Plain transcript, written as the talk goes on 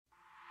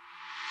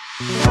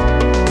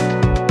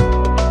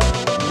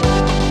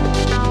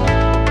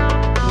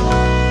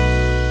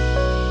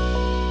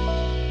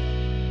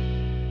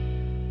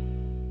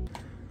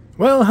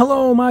Well,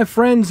 hello my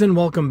friends and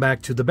welcome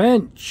back to the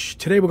bench.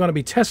 Today we're going to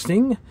be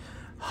testing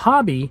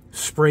Hobby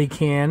spray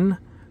can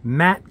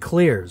matte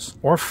clears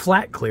or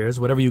flat clears,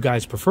 whatever you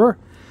guys prefer.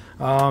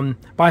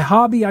 By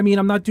hobby, I mean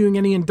I'm not doing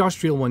any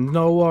industrial ones.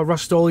 No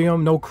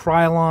Rust-Oleum, no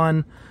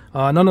Krylon,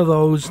 none of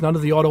those, none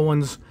of the auto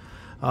ones.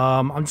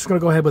 I'm just going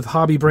to go ahead with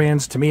hobby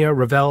brands, Tamiya,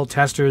 Revell,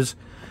 Testors,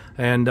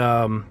 and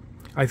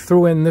I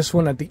threw in this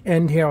one at the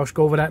end here. I'll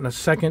go over that in a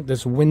second.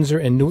 This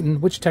Winsor &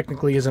 Newton, which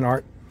technically is an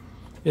art.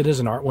 It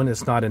is an art one.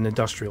 It's not an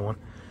industrial one.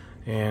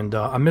 And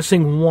I'm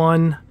missing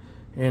one,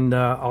 and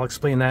I'll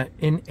explain that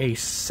in a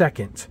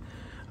second.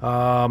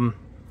 All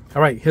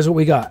right, here's what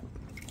we got.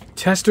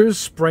 Testors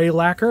Spray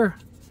Lacquer,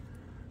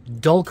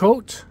 Dull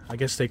Coat. I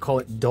guess they call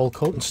it Dull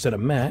Coat instead of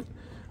matte.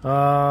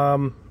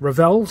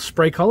 Revell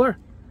Spray Color.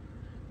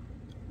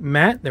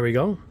 Matte, there we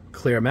go.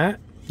 Clear matte.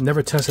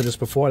 Never tested this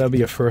before. That'll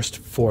be a first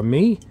for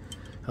me.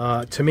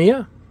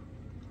 Tamiya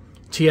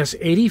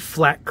TS80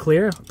 Flat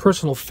Clear.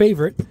 Personal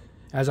favorite,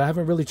 as I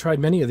haven't really tried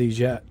many of these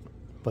yet,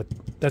 but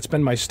that's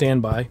been my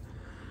standby.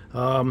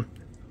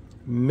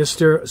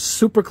 Mr.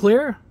 Super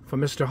Clear from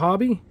Mr.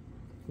 Hobby.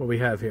 What we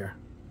have here?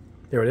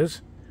 There it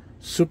is.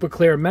 Super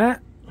Clear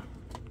Matte.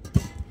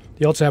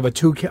 They also have a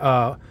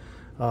UV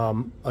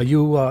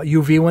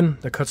one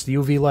that cuts the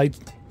UV light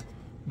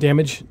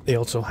damage. They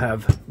also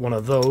have one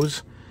of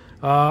those.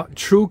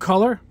 True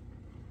Color.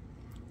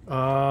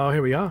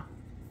 Here we are.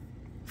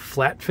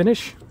 Flat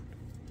Finish.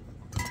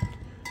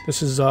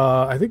 This is,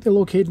 I think they're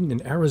located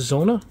in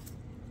Arizona,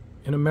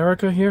 in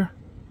America here.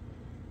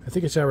 I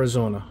think it's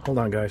Arizona. Hold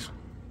on, guys.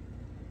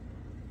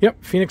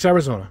 Yep, Phoenix,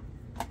 Arizona.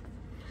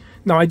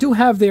 Now, I do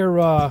have their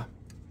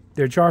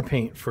jar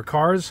paint for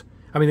cars.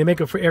 I mean, they make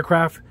it for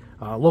aircraft,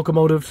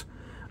 locomotives.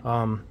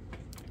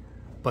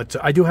 But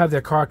I do have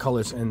their car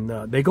colors, and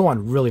they go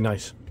on really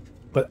nice.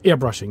 But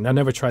airbrushing, I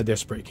never tried their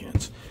spray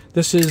cans.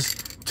 This is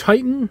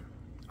Titan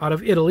out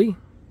of Italy,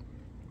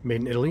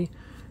 made in Italy.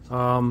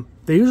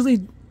 They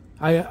usually...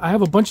 I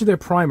have a bunch of their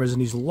primers in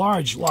these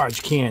large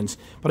cans,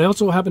 but I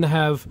also happen to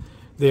have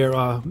their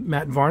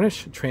matte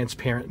varnish,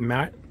 transparent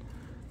matte,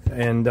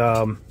 and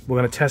we're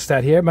going to test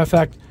that here. Matter of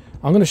fact,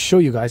 I'm going to show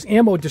you guys.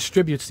 Ammo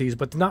distributes these,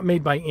 but they're not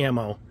made by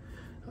Ammo.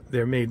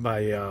 They're made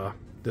by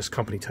this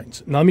company,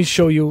 Titans. Now let me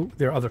show you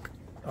their other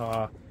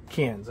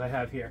cans I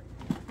have here.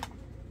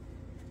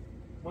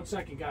 1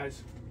 second,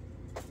 guys.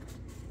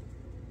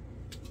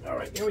 All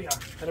right, here we are.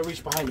 Gotta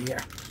reach behind me here.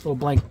 A little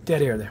blank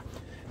dead air there.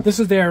 This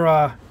is their...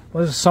 well,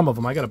 this is some of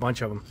them. I got a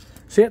bunch of them.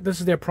 See it? This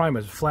is their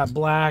primers. Flat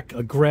black,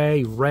 a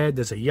gray, red,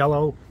 there's a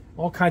yellow.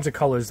 All kinds of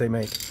colors they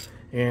make.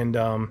 And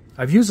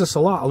I've used this a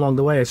lot along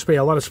the way. I spray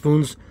a lot of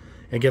spoons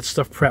and get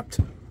stuff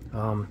prepped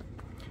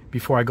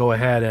before I go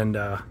ahead and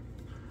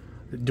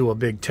do a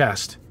big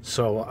test.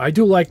 So I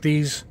do like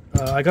these.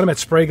 I got them at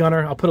Spray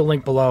Gunner. I'll put a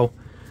link below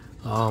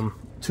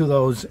to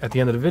those at the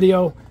end of the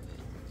video.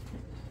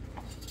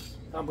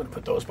 I'm going to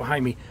put those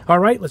behind me. All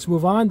right, let's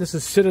move on. This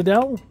is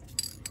Citadel.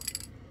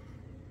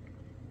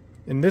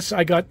 And this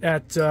I got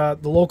at the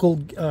local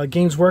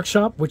Games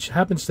Workshop, which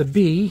happens to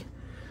be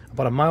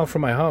about a mile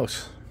from my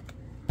house.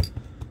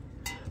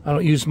 I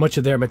don't use much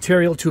of their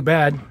material, too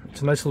bad.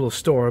 It's a nice little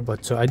store,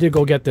 but I did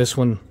go get this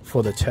one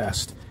for the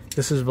test.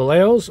 This is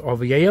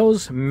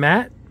Vallejo's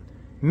Matte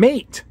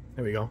Mate.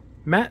 There we go.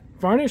 Matte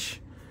Varnish.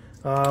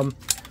 Even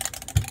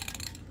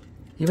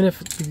if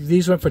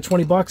these went for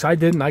 20 bucks, I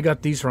didn't. I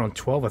got these around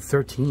 12 or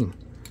 13.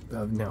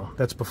 No,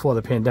 that's before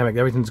the pandemic.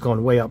 Everything's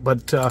going way up,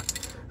 but...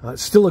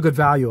 still a good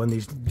value on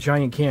these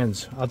giant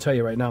cans, I'll tell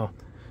you right now.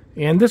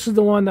 And this is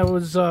the one that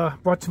was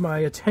brought to my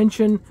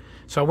attention.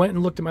 So I went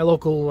and looked at my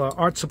local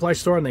art supply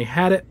store, and they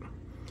had it.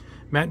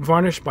 Matte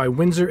Varnish by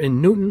Winsor &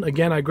 Newton.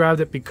 Again, I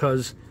grabbed it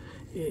because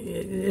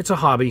it's a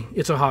hobby.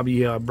 It's a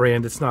hobby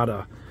brand. It's not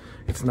a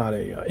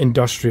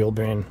industrial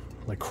brand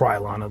like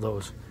Krylon or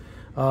those.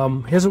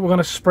 Here's what we're going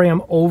to spray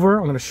them over.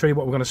 I'm going to show you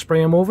what we're going to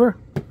spray them over.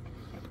 We're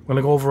going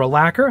to go over a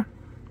lacquer,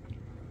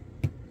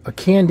 a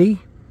candy,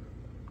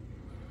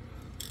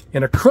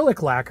 an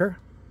acrylic lacquer,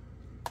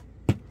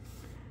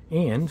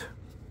 and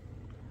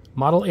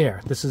Model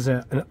Air. This is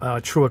a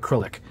true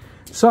acrylic.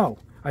 So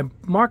I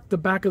marked the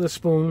back of the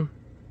spoon,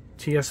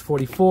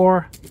 TS44.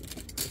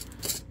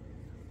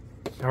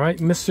 All right,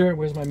 Mr.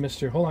 Where's my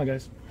Mr.? Hold on,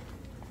 guys.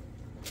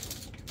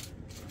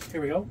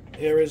 Here we go.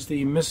 Here is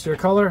the Mr.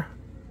 color,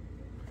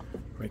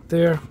 right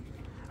there.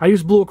 I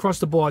use blue across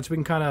the board, so we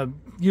can kind of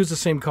use the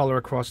same color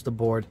across the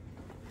board.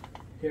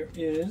 Here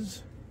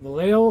is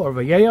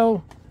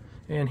Vallejo.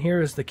 And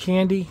here is the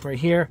candy right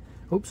here.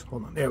 Oops,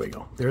 hold on. There we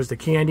go. There's the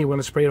candy. We're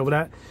going to spray it over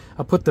that.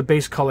 I'll put the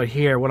base color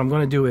here. What I'm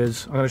going to do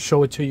is I'm going to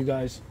show it to you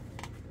guys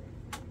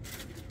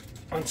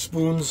on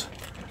spoons.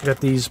 I got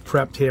these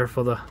prepped here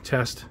for the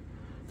test.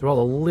 They're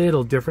all a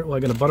little different. Well, I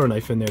got a butter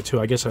knife in there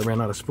too. I guess I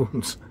ran out of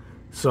spoons.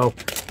 So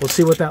we'll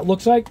see what that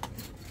looks like.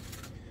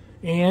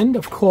 And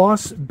of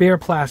course, bare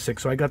plastic.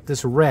 So I got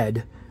this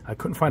red. I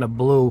couldn't find a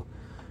blue.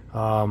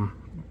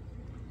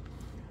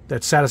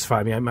 That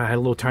satisfied me. I had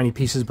little tiny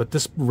pieces, but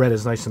this red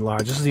is nice and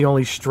large. This is the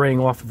only straying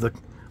off of the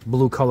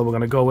blue color we're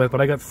going to go with, but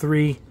I got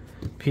 3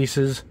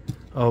 pieces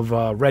of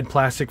red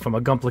plastic from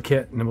a Gunpla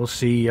kit, and we'll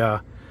see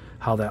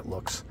how that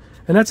looks.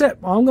 And that's it.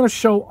 I'm going to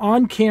show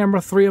on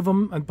camera 3 of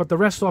them, but the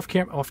rest off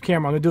camera.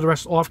 I'm going to do the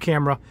rest off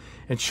camera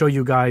and show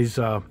you guys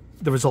the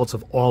results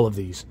of all of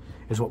these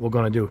is what we're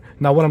going to do.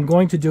 Now what I'm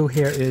going to do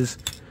here is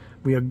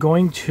we are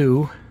going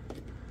to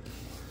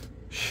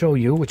show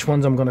you which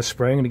ones I'm going to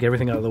spray. I'm going to get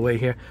everything out of the way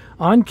here.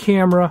 On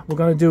camera, we're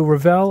going to do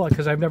Revell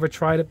because I've never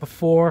tried it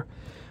before.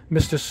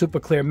 Mr. Super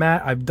Clear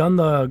Matte. I've done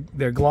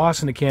their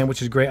gloss in the can,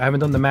 which is great. I haven't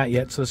done the matte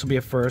yet, so this will be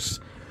a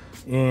first.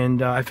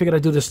 And I figured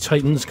I'd do this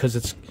Titans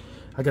because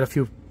I got a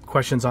few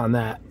questions on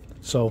that.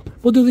 So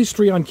we'll do these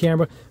 3 on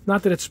camera.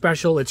 Not that it's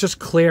special. It's just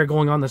clear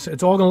going on. It's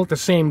all going to look the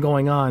same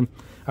going on.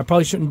 I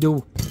probably shouldn't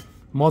do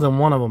more than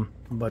one of them,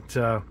 but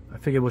I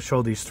figured we'll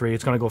show these 3.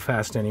 It's going to go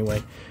fast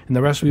anyway. And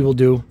the rest we will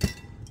do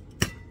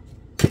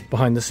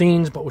behind the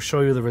scenes, but we'll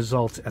show you the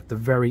results at the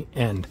very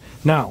end.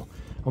 Now,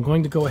 I'm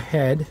going to go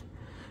ahead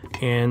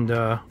and,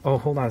 oh,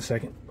 hold on a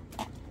second.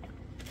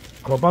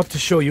 I'm about to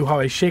show you how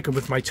I shake it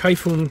with my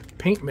Typhoon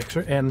paint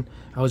mixer, and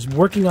I was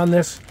working on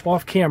this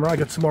off camera. I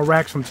got some more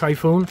racks from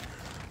Typhoon,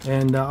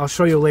 and I'll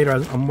show you later.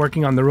 I'm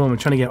working on the room. I'm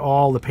trying to get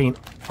all the paint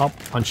up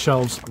on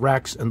shelves,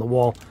 racks, and the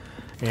wall.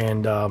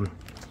 And I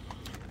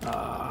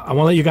want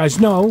to let you guys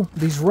know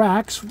these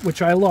racks,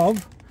 which I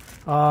love,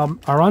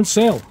 are on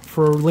sale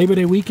for Labor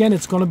Day weekend.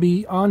 It's going to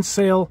be on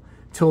sale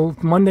till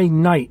Monday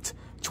night.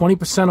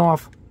 20%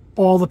 off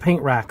all the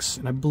paint racks,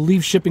 and I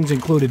believe shipping's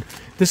included.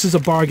 This is a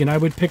bargain. I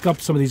would pick up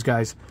some of these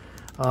guys.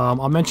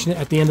 I'll mention it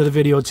at the end of the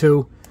video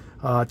too.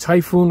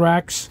 Typhoon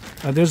racks.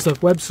 There's the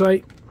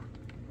website,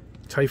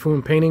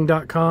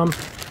 typhoonpainting.com.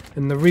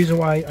 And the reason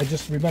why I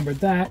just remembered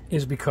that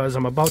is because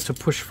I'm about to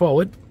push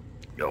forward.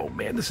 Oh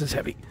man, this is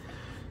heavy.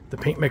 The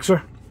paint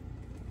mixer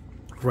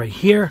right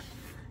here,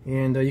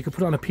 and you can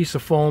put it on a piece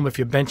of foam if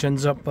your bench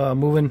ends up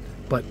moving,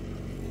 but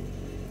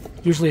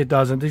usually it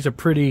doesn't. These are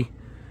pretty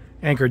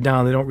anchored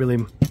down. They don't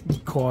really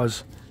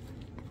cause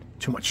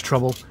too much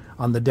trouble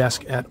on the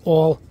desk at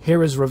all.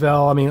 Here is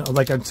Revell. I mean,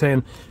 like I'm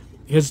saying,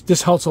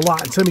 this helps a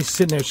lot. Instead of me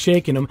sitting there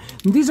shaking them,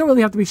 and these don't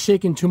really have to be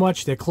shaken too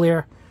much. They're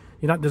clear.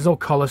 There's no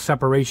color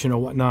separation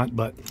or whatnot,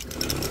 but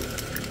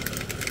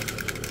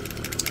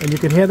and you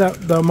can hear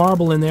the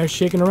marble in there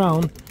shaking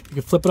around. You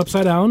can flip it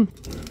upside down.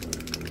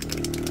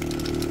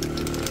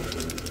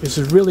 This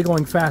is really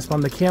going fast.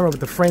 On the camera with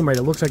the frame rate,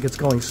 it looks like it's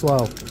going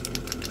slow.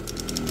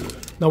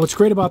 Now, what's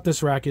great about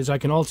this rack is I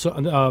can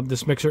also,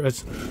 this mixer,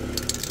 it's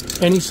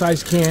any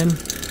size can.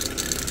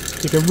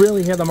 You can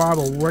really hear the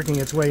marble working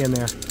its way in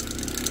there.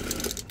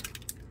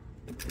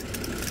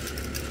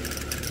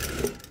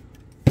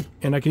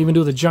 And I can even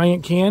do the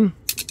giant can.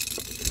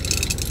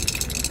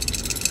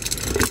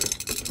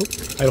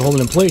 Oops, I had to hold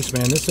it in place,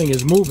 man. This thing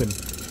is moving.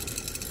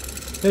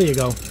 There you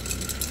go.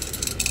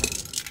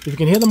 If you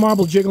can hear the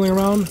marble jiggling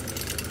around,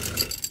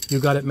 you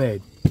got it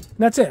made. And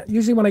that's it.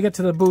 Usually when I get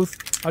to the booth,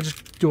 I'll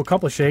just do a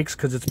couple of shakes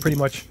because it's pretty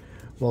much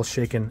well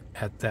shaken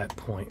at that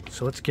point.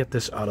 So let's get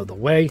this out of the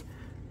way.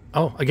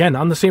 Oh, again,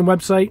 on the same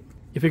website,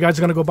 if you guys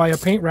are going to go buy a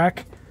paint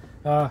rack,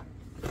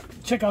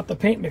 check out the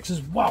paint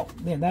mixes. Wow,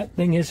 man, that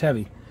thing is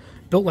heavy.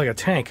 Built like a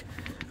tank.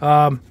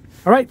 All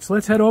right, so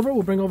let's head over.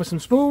 We'll bring over some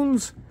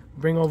spoons,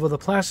 bring over the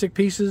plastic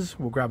pieces.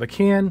 We'll grab a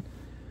can,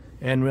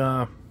 and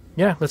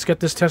yeah, let's get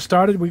this test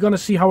started. We're going to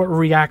see how it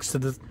reacts to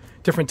the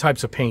different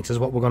types of paints is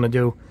what we're going to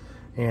do,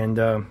 and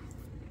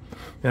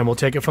we'll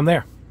take it from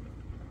there.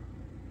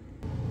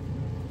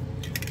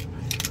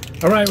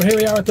 All right, well, here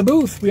we are at the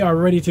booth. We are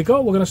ready to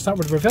go. We're going to start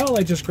with Revell.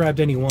 I just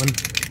grabbed any one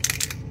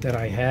that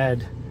I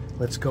had.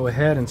 Let's go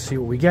ahead and see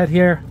what we get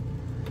here.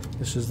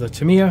 This is the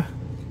Tamiya.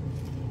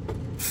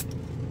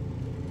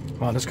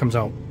 Wow, this comes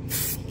out.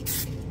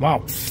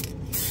 Wow.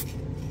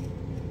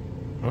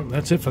 Well,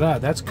 that's it for that.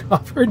 That's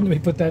covered. Let me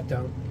put that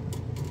down.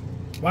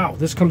 Wow,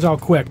 this comes out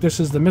quick. This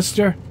is the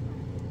Mister.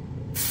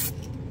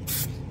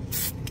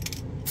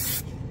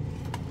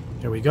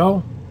 There we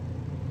go.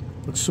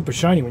 Looks super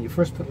shiny when you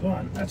first put it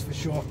on, that's for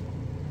sure.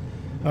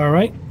 All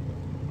right,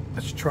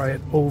 let's try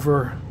it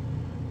over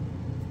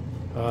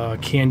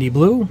candy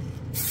blue.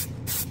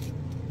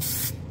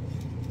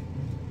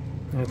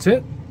 That's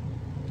it.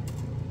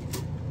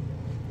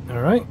 All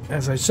right,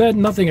 as I said,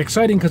 nothing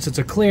exciting because it's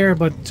a clear,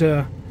 but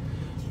go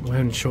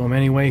ahead and show them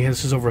anyway.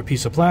 This is over a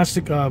piece of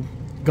plastic,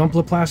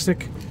 Gunpla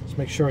plastic. Let's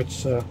make sure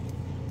it's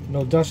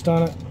no dust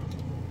on it.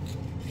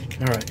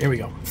 All right, here we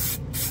go.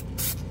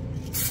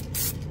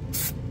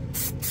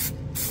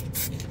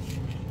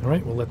 All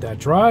right, we'll let that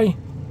dry.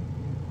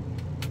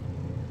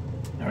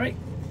 All right,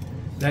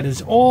 that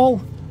is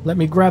all. Let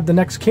me grab the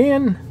next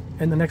can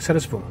and the next set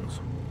of spoons.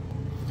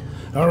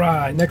 All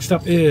right, next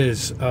up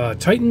is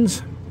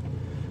Titans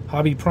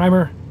Hobby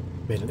Primer,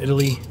 made in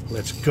Italy.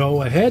 Let's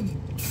go ahead.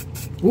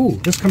 Ooh,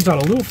 this comes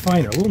out a little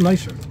finer, a little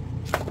nicer.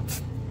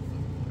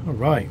 All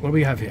right, what do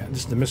we have here? This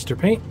is the Mr.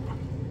 Paint.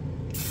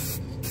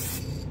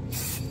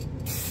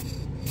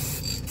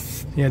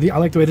 Yeah, I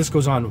like the way this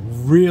goes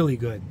on really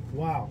good.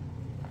 Wow.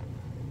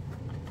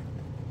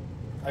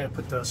 I gotta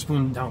put the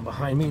spoon down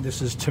behind me.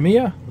 This is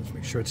Tamiya. Let's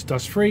make sure it's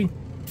dust free.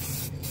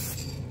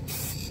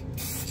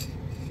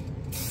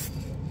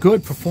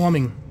 good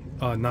performing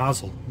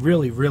nozzle.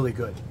 Really, really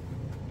good.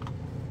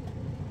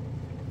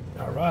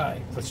 All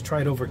right, let's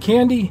try it over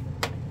candy.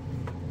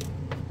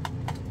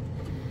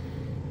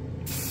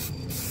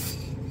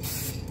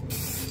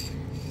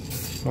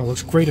 Well, it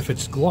looks great if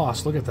it's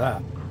gloss. Look at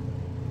that.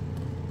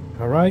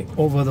 All right,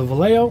 over the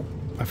Vallejo.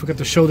 I forgot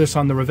to show this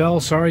on the Revell,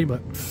 sorry,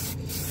 but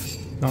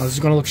no, this is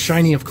going to look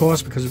shiny, of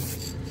course,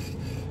 because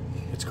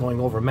it's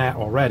going over matte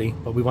already,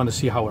 but we want to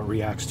see how it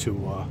reacts to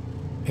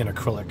in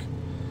acrylic.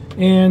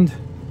 And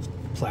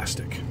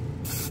plastic.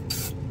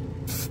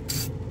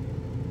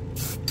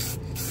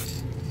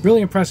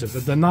 Really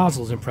impressive. The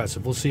nozzle is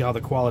impressive. We'll see how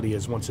the quality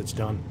is once it's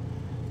done.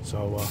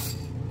 So,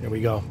 there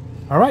we go.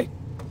 All right,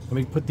 let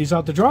me put these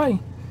out to dry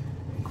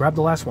and grab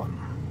the last one.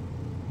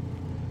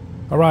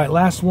 All right,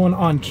 last one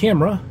on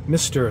camera,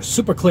 Mr.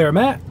 Super Clear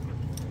Matte.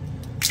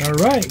 All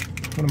right,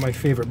 one of my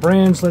favorite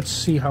brands. Let's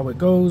see how it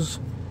goes.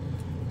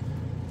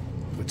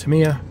 With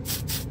Tamiya.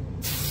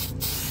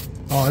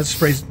 Oh, this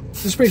spray's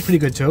pretty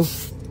good too.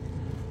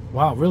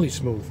 Wow, really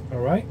smooth. All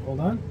right,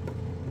 hold on.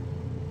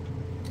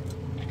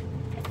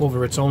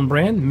 Over its own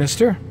brand,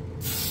 Mr.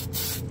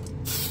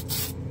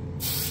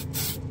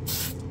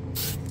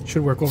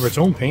 Should work over its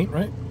own paint,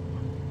 right?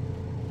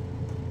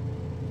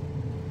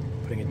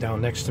 Putting it down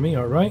next to me,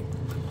 all right.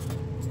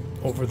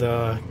 Over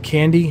the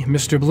candy,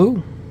 Mr.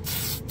 Blue.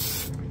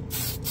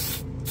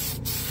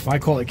 Well, I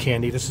call it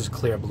candy. This is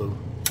clear blue.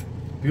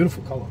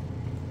 Beautiful color.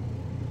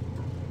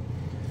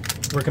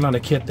 Working on a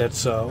kit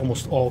that's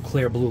almost all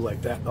clear blue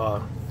like that.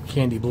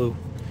 Candy blue.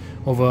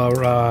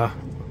 Over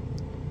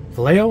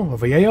Vallejo, or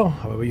Vallejo,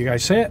 however you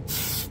guys say it.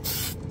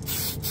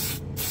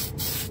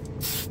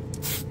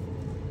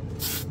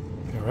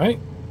 All right.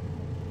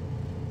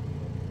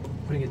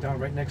 Putting it down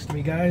right next to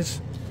me, guys.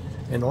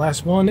 And the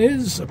last one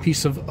is a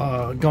piece of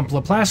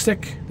Gunpla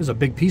plastic. This is a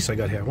big piece I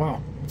got here.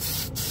 Wow.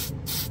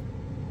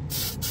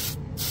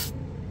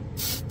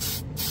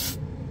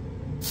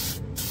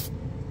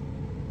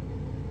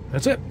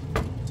 That's it.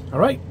 All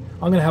right.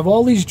 I'm going to have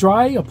all these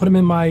dry. I'll put them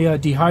in my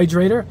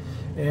dehydrator.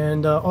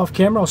 And off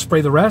camera, I'll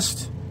spray the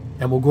rest.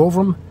 And we'll go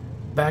over them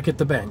back at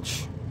the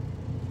bench.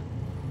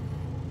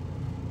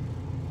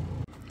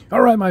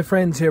 All right, my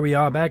friends. Here we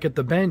are back at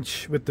the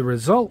bench with the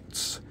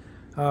results.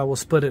 We'll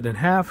split it in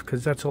half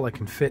because that's all I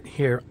can fit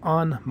here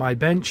on my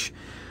bench.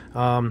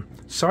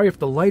 Sorry if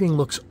the lighting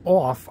looks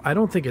off. I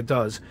don't think it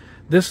does.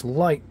 This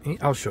light,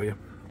 I'll show you.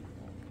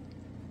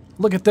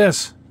 Look at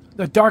this.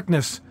 The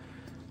darkness.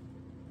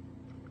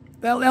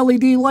 That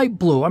LED light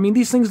blue. I mean,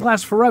 these things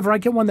last forever. I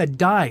get one that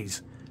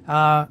dies.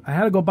 I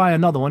had to go buy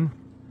another one.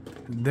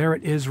 There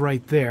it is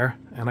right there.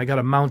 And I got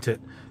to mount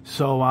it.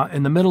 So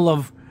in the middle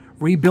of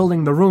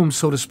rebuilding the room,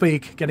 so to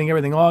speak, getting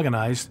everything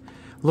organized,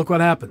 look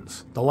what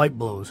happens. The light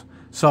blows.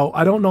 So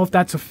I don't know if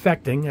that's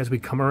affecting as we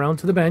come around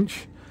to the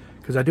bench,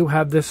 because I do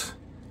have this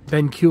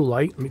BenQ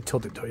light. Let me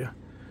tilt it to you.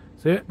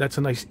 See it? That's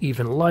a nice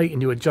even light,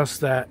 and you adjust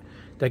that.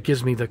 That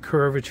gives me the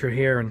curvature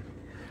here and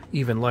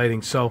even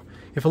lighting. So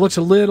if it looks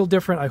a little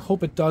different, I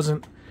hope it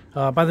doesn't.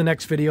 By the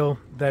next video,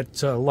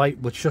 that light,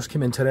 which just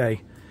came in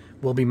today,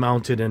 will be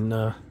mounted and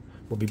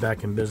we'll be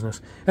back in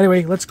business.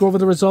 Anyway, let's go over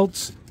the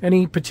results.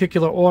 Any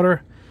particular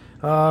order.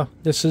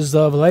 This is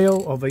the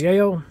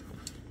Vallejo.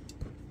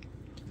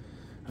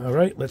 All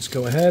right, let's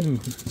go ahead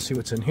and see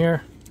what's in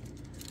here.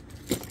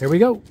 Here we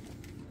go.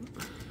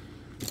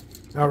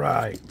 All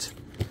right.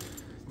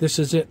 This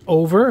is it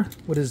over.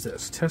 What is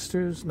this?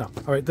 Testers? No.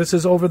 All right, this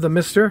is over the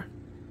Mister.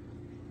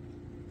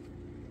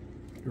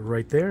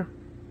 Right there.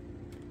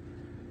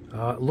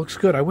 It looks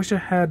good. I wish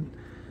I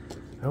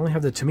only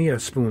have the Tamiya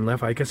spoon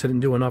left. I guess I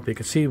didn't do enough. You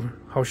can see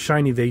how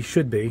shiny they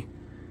should be.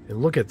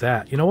 And look at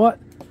that. You know what?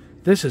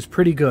 This is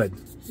pretty good.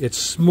 It's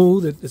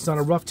smooth. It's not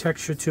a rough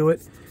texture to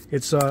it.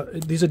 It's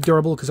these are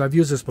durable because I've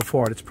used this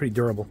before. And it's pretty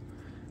durable.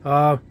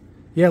 Yeah,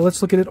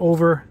 let's look at it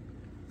over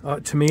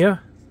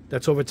Tamiya.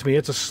 That's over Tamiya.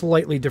 It's a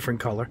slightly different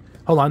color.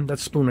 Hold on. That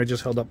spoon I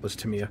just held up was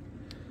Tamiya.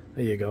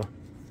 There you go.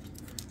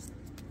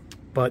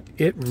 But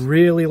it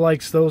really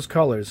likes those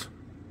colors.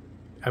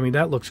 I mean,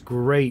 that looks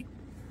great.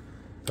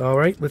 All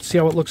right, let's see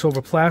how it looks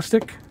over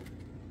plastic.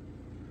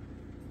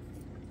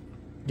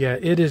 Yeah,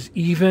 it is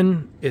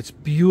even. It's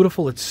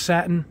beautiful. It's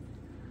satin.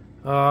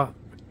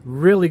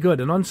 Really good.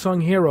 An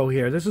unsung hero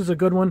here. This is a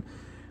good one.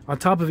 On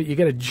top of it, you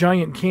get a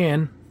giant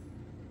can,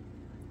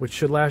 which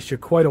should last you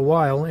quite a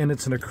while, and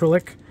it's an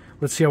acrylic.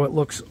 Let's see how it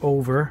looks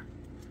over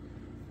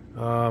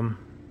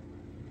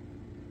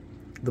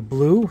the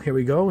blue. Here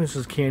we go. This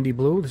is candy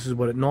blue. This is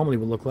what it normally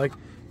would look like.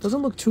 It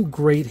doesn't look too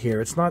great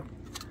here. It's not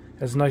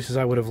as nice as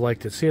I would have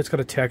liked it. See, it's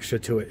got a texture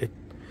to it.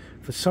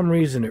 For some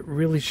reason, it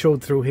really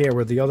showed through here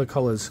where the other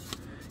colors,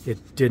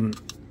 it didn't,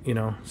 you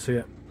know, see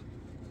it?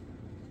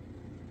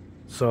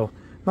 So,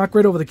 not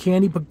great over the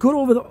candy, but good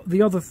over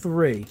the other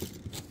three.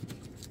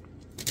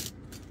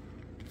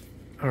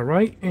 All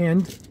right,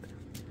 and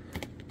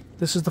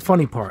this is the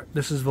funny part.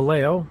 This is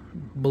Vallejo,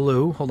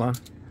 blue, hold on,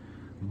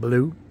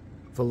 blue,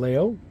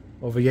 Vallejo,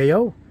 or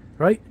Vallejo,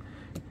 right?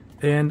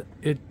 And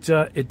it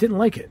didn't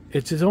like it.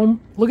 It's its own,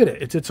 look at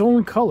it, it's its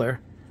own color.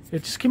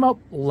 It just came out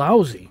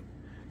lousy.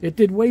 It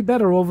did way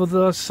better over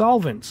the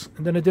solvents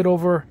than it did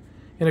over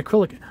in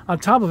acrylic. On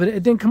top of it,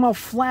 it didn't come out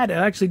flat. It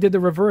actually did the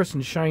reverse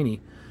and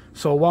shiny.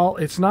 So while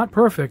it's not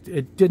perfect,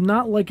 it did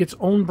not like its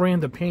own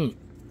brand of paint.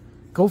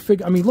 Go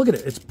figure. I mean, look at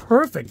it. It's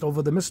perfect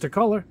over the Mr.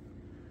 Color.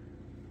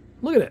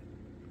 Look at it.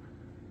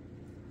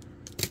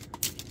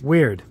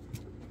 Weird.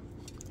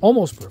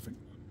 Almost perfect.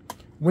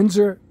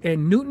 Winsor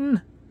and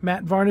Newton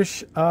matte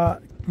varnish.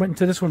 Went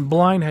into this one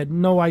blind. Had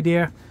no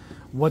idea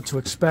what to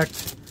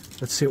expect.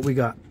 Let's see what we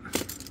got.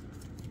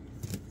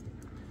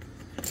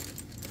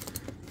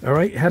 All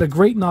right. Had a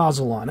great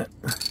nozzle on it.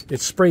 It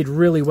sprayed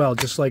really well,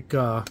 just like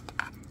the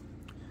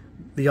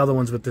other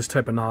ones with this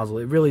type of nozzle.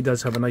 It really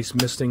does have a nice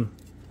misting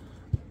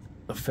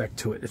effect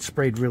to it. It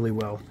sprayed really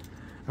well.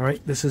 All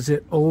right. This is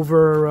it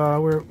over.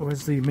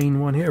 Where's the main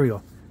one? Here we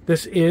go.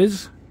 This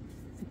is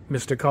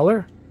Mr.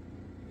 Color.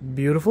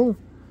 Beautiful.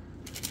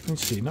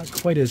 Let's see, not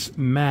quite as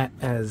matte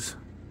as,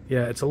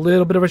 yeah, it's a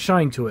little bit of a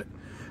shine to it,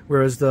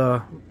 whereas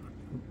the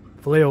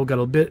Vallejo got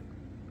a bit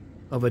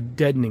of a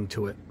deadening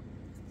to it.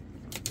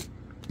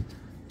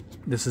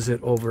 This is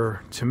it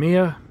over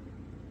Tamiya.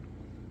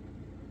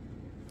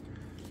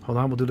 Hold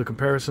on, we'll do the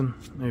comparison.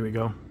 There we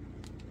go.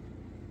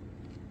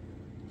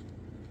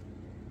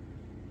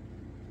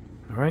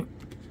 All right,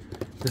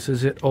 this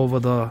is it over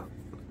the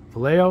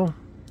Vallejo.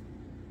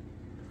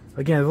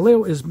 Again,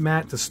 Vallejo is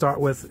matte to start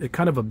with. It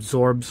kind of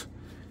absorbs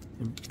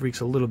and wreaks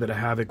a little bit of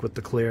havoc with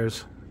the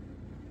clears,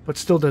 but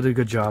still did a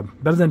good job.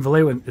 Better than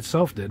Vallejo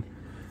itself did.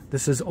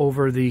 This is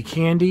over the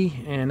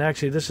Candy, and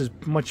actually this is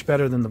much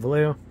better than the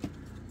Vallejo.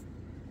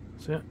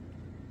 See it?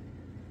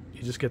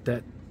 You just get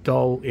that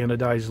dull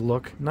anodized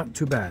look. Not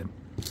too bad.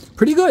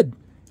 Pretty good.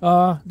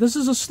 This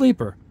is a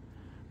sleeper,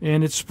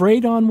 and it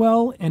sprayed on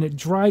well, and it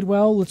dried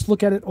well. Let's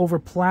look at it over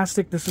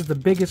plastic. This is the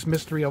biggest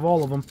mystery of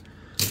all of them.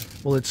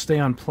 Will it stay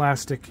on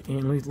plastic?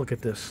 And let me look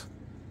at this.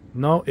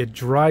 No, it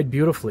dried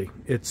beautifully.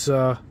 It's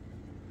not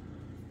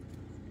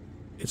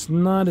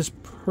as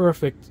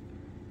perfect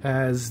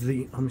as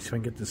the... Let me see if I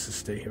can get this to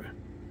stay here.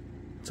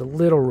 It's a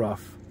little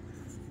rough,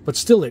 but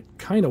still, it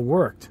kind of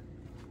worked.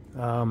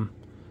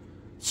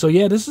 So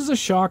yeah, this is a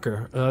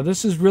shocker.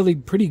 This is really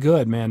pretty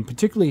good, man.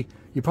 Particularly,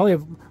 you probably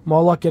have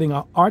more luck getting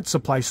an art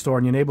supply store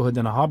in your neighborhood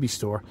than a hobby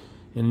store.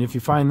 And if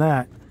you find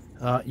that,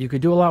 you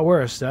could do a lot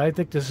worse. I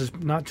think this is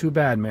not too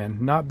bad, man.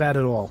 Not bad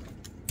at all.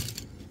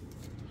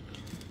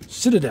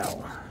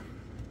 Citadel.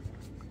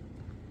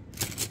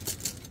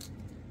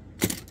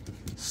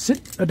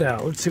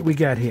 Citadel. Let's see what we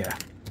got here.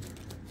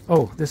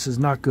 Oh, this is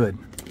not good.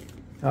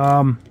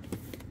 All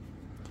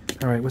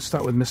right, let's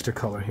start with Mr.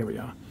 Color. Here we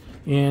are.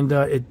 And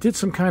it did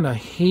some kind of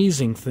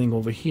hazing thing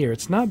over here.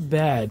 It's not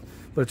bad,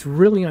 but it's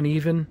really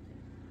uneven.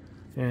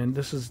 And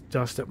this is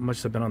dust that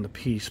must have been on the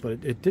piece, but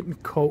it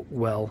didn't coat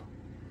well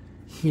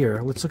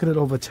here. Let's look at it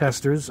over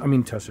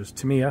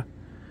Tamiya.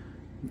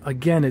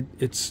 Again,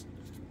 it's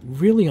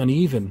really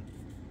uneven.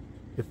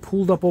 It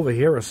pulled up over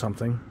here or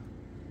something.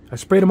 I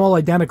sprayed them all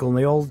identical, and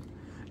they all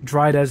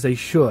dried as they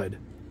should.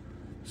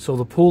 So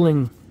the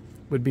pooling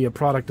would be a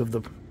product of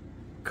the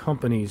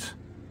companies.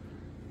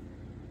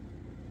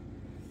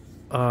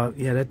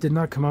 Yeah, that did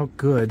not come out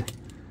good.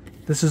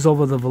 This is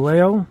over the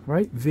Vallejo,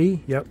 right?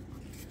 V, yep.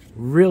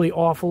 Really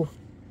awful.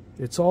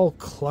 It's all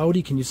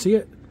cloudy. Can you see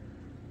it?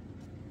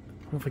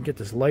 I don't know if I can get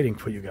this lighting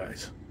for you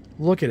guys.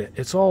 Look at it.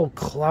 It's all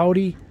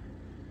cloudy.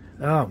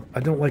 Oh, I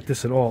don't like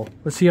this at all.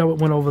 Let's see how it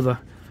went over the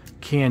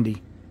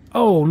Candy.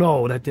 Oh,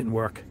 no, that didn't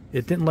work.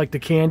 It didn't like the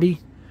Candy.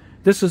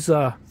 This is,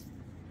 wow,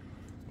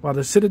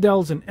 the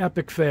Citadel's an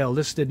epic fail.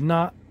 This did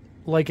not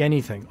like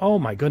anything. Oh,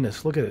 my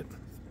goodness, look at it.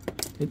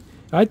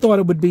 I thought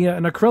it would be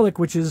an acrylic,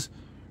 which is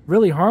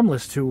really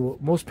harmless to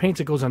most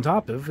paints it goes on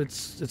top of.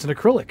 It's an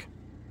acrylic.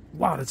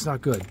 Wow, that's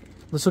not good.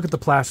 Let's look at the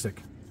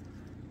plastic.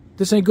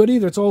 This ain't good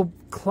either. It's all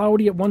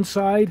cloudy at one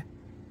side.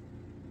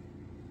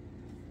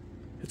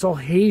 It's all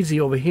hazy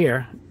over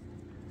here.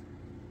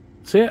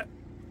 See it?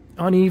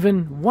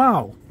 Uneven.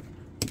 Wow.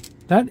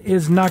 That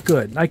is not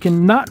good. I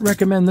cannot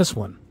recommend this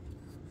one.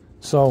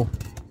 So,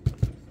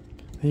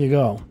 there you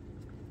go.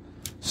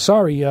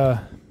 Sorry,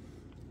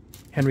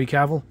 Henry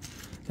Cavill.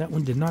 That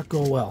one did not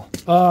go well.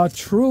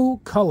 True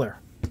Color.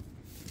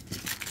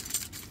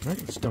 All right,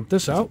 let's dump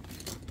this out.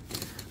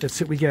 Let's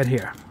see what we get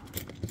here.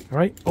 All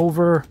right,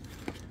 over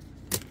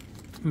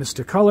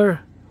Mr.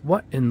 Color.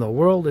 What in the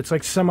world? It's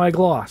like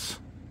semi-gloss.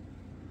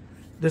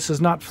 This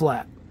is not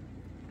flat.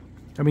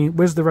 I mean,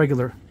 where's the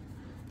regular?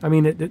 I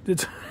mean,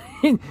 it's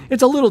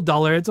it's a little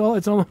duller. It's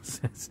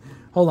almost.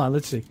 Hold on,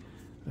 let's see.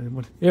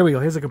 There we go.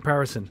 Here's a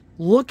comparison.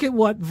 Look at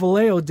what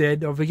Vallejo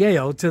did, or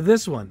Vallejo, to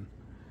this one.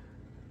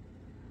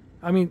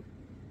 I mean,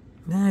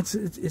 does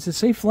it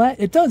say flat?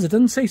 It does. It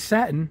doesn't say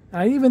satin.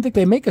 I even think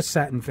they make a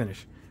satin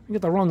finish. You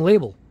get the wrong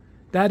label.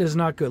 That is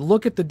not good.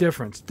 Look at the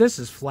difference. This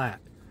is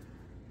flat.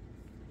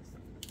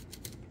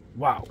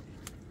 Wow.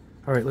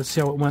 All right, let's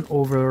see how it went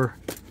over.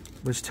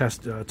 Let's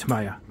test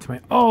Tamiya.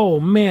 Oh,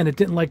 man, it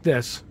didn't like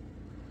this.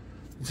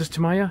 Is this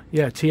Tamiya?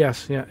 Yeah,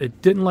 TS. Yeah,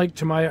 it didn't like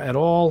Tamiya at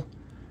all.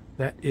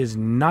 That is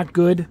not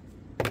good.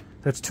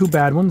 That's two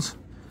bad ones.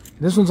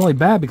 This one's only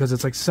bad because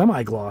it's like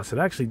semi-gloss. It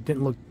actually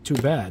didn't look too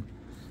bad.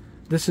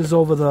 This is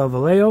over the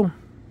Vallejo.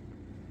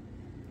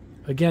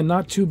 Again,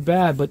 not too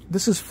bad, but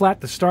this is flat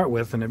to start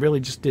with, and it really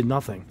just did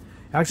nothing.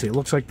 Actually, it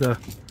looks like the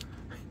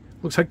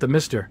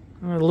Mister.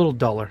 A little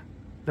duller.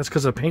 That's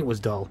because the paint was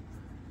dull.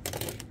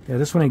 Yeah,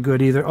 this one ain't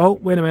good either. Oh,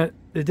 wait a minute.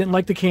 It didn't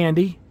like the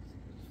candy.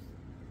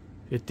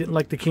 It didn't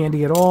like the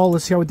candy at all.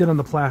 Let's see how it did on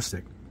the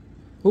plastic.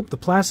 Oop, the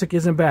plastic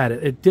isn't bad.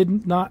 It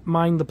did not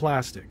mind the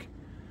plastic.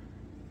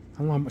 I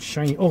don't know how much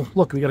shiny. Oh,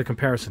 look, we got a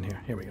comparison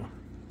here. Here we go.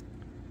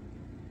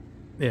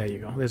 There you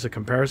go. There's a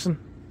comparison.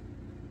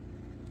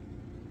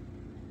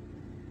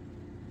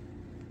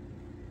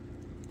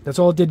 That's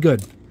all it did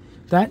good.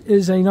 That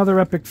is another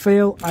epic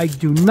fail. I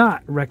do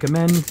not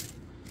recommend.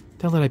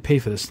 How did I pay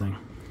for this thing?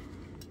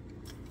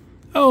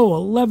 Oh,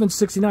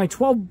 $11.69,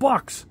 12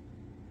 bucks.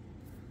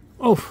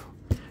 Oh,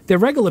 their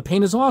regular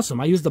paint is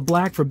awesome. I use the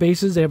black for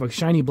bases. They have a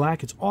shiny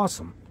black. It's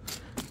awesome.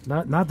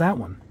 Not that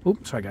one.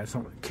 Oops, sorry guys,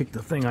 don't kick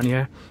the thing on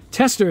you.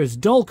 Testors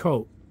Dull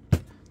Coat.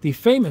 The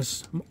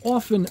famous,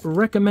 often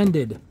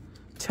recommended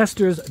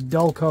Testors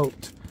Dull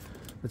Coat.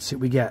 Let's see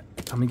what we get.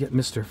 Let me get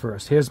Mister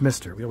first. Here's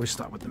Mister. We always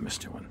start with the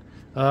Mister one.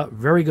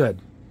 Very good.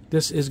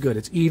 This is good.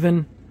 It's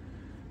even.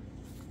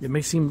 It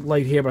may seem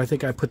light here, but I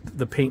think I put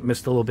the paint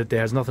mist a little bit there.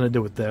 It has nothing to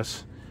do with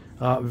this.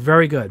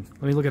 Very good.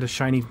 Let me look at a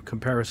shiny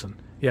comparison.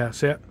 Yeah,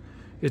 see it?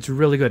 It's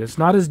really good. It's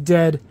not as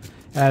dead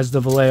as the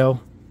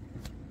Vallejo,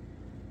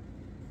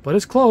 but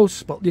it's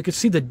close. But you can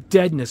see the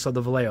deadness of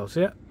the Vallejo.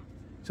 See it?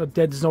 So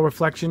dead, there's no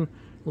reflection. A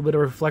little bit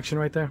of reflection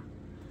right there.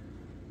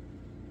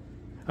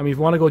 I mean, if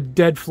you want to go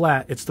dead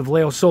flat, it's the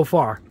Vallejo so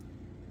far.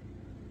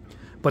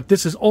 But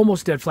this is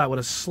almost dead flat with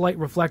a slight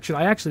reflection.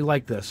 I actually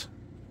like this.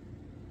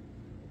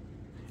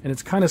 And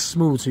it's kind of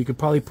smooth, so you could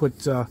probably put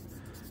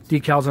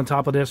decals on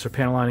top of this or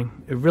panel lining.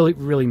 It really,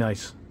 really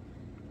nice.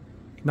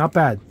 Not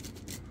bad.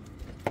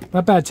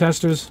 Not bad,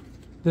 Testors.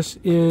 This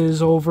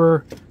is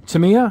over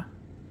Tamiya.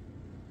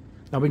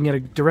 Now we can get a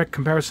direct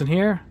comparison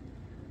here.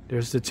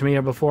 There's the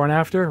Tamiya before and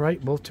after,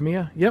 right? Both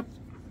Tamiya. Yep.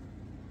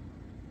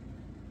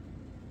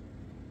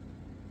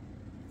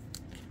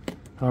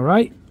 All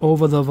right,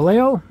 over the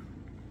Vallejo.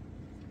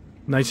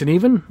 Nice and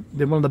even.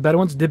 Did one of the better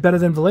ones. Did better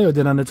than Vallejo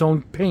did on its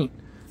own paint.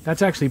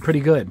 That's actually pretty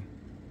good.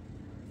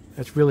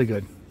 That's really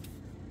good.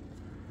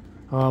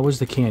 Where's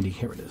the candy?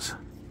 Here it is.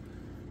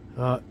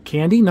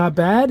 Candy, not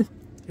bad.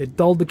 It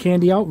dulled the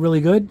candy out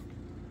really good.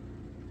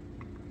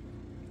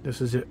 This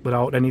is it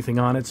without anything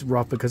on it. It's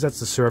rough because that's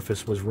the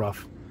surface was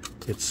rough.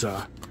 It's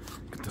got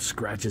the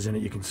scratches in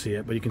it. You can see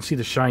it, but you can see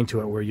the shine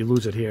to it where you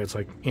lose it here. It's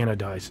like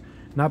anodized.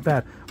 Not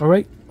bad. All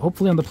right.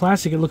 Hopefully on the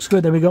plastic it looks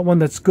good. Then we got one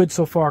that's good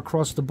so far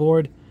across the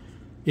board.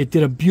 It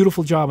did a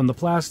beautiful job on the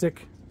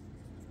plastic.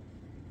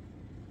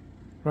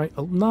 Right,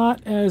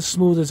 not as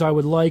smooth as I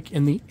would like,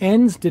 and the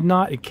ends did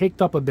not. It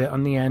caked up a bit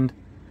on the end.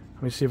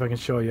 Let me see if I can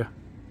show you.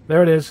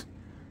 There it is.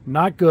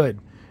 Not good.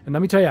 And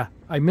let me tell you,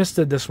 I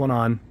misted this one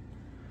on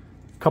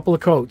a couple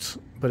of coats,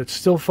 but it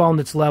still found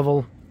its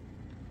level.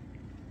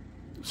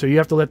 So you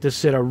have to let this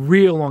sit a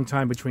real long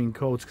time between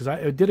coats, because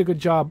I did a good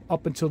job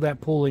up until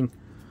that pooling.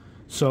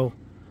 So,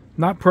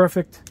 not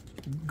perfect.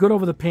 Good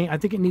over the paint. I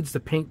think it needs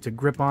the paint to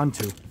grip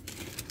onto,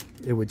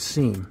 it would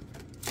seem.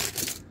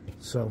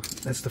 So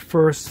that's the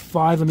first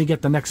 5. Let me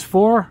get the next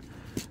 4,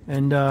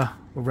 and we'll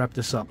wrap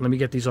this up. Let me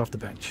get these off the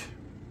bench.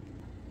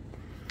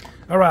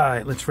 All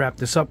right, let's wrap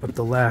this up with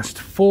the last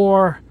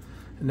 4.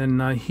 And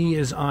then he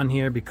is on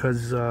here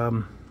because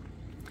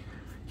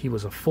he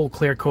was a full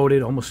clear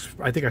coated. Almost,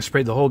 I think I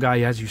sprayed the whole guy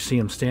as you see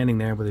him standing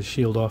there with his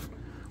shield off,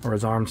 or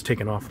his arms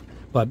taken off.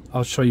 But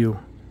I'll show you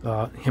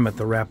him at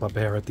the wrap up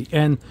there at the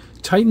end.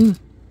 Titan,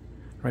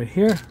 right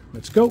here.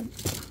 Let's go.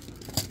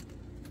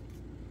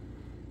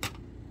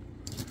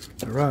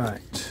 All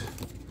right,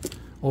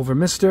 over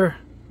Mister.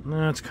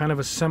 It's kind of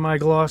a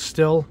semi-gloss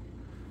still.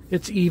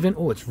 It's even.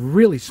 Oh, it's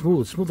really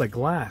smooth. Smooth like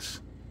glass.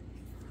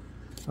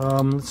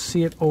 Let's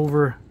see it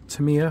over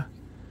Tamiya.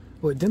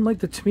 Oh, it didn't like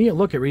the Tamiya.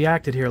 Look, it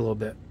reacted here a little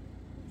bit.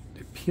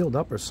 It peeled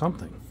up or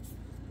something.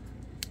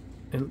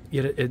 And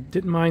yet it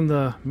didn't mind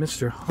the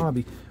Mr.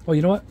 Hobby. Oh,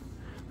 you know what?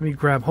 Let me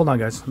grab. Hold on,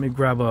 guys. Let me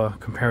grab a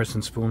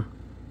comparison spoon.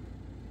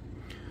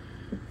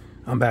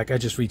 I'm back. I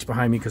just reached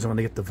behind me because I want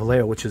to get the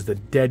Vallejo, which is the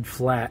dead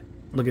flat.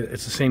 Look at it.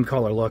 It's the same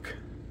color. Look.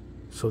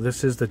 So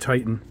this is the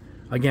Titan.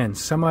 Again,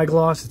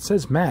 semi-gloss. It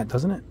says matte,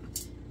 doesn't it?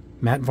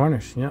 Matte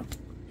varnish. Yeah.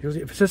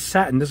 If it says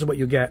satin, this is what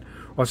you get.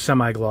 Or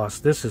semi-gloss.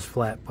 This is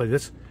flat. But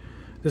this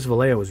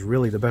Vallejo is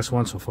really the best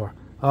one so far.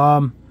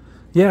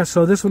 Yeah,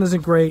 so this one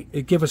isn't great.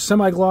 It gave a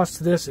semi-gloss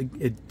to this.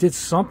 It did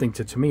something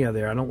to Tamiya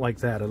there. I don't like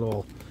that at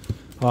all.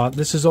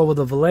 This is over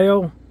the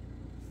Vallejo.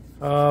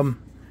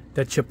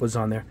 That chip was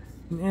on there.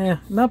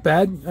 Not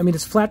bad. I mean,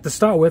 it's flat to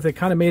start with. It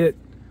kind of made it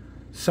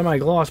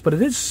semi-gloss, but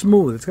it is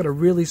smooth. It's got a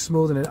really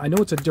smooth, and I know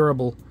it's a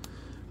durable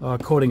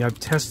coating. I've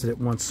tested it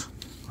once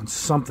on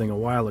something a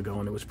while ago,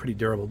 and it was pretty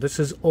durable. This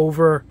is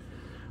over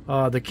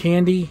the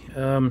candy.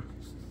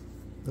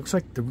 Looks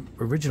like the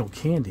original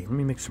candy. Let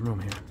me make some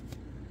room here.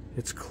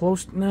 It's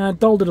close. Nah,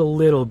 dulled it a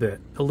little bit.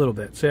 A little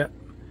bit. See it?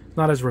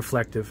 Not as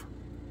reflective.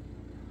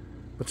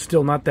 but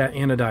still not that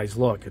anodized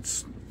look.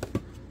 It's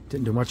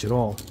didn't do much at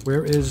all.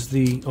 Where is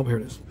the... Oh, here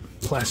it is.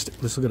 Plastic.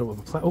 Let's look at it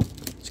with a oh,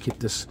 let's keep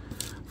this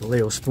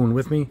Vallejo spoon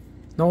with me.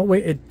 No,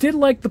 wait, it did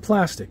like the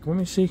plastic. Let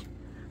me see.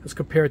 Let's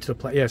compare it to the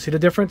plastic. Yeah, see the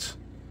difference?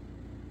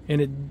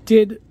 And it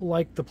did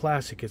like the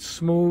plastic. It's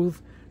smooth,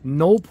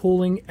 no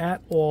pulling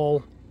at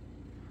all.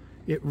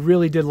 It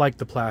really did like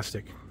the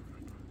plastic.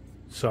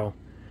 So,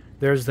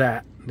 there's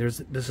that. This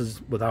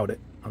is without it.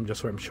 I'm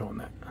showing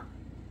that.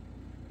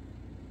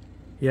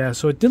 Yeah,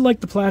 so it did like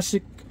the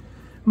plastic.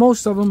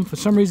 Most of them, for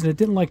some reason, it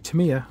didn't like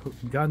Tamiya.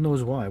 God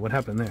knows why. What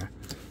happened there?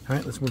 All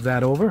right, let's move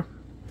that over.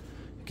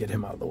 Get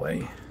him out of the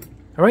way.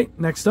 All right,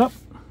 next up,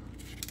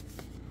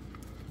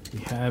 we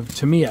have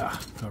Tamiya.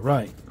 All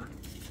right.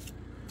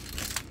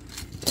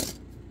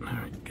 All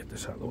right, get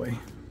this out of the way.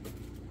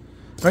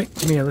 All right,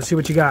 Tamiya, let's see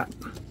what you got.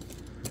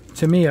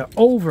 Tamiya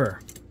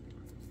over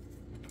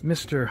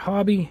Mr.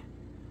 Hobby.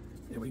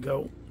 There we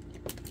go.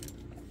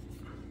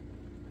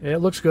 Yeah, it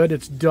looks good.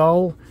 It's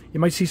dull. You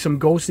might see some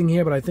ghosting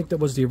here, but I think that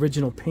was the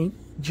original paint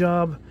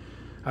job.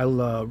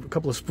 A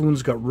couple of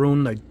spoons got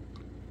ruined. I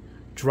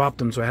dropped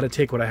them, so I had to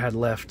take what I had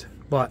left.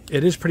 But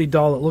it is pretty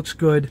dull. It looks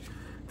good.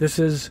 This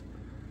is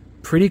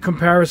pretty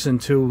comparison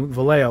to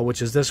Vallejo,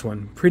 which is this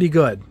one. Pretty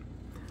good.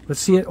 Let's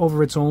see it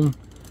over its own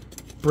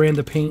brand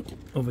of paint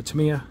over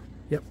Tamiya.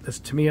 Yep, that's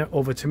Tamiya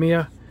over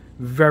Tamiya.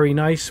 Very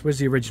nice. Where's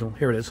the original?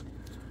 Here it is.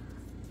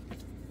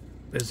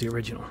 There's the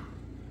original.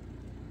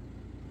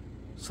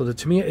 So the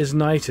Tamiya is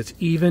nice. It's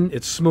even.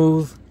 It's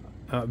smooth.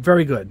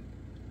 Very good.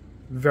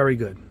 Very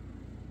good.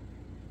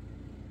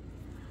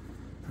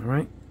 All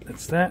right.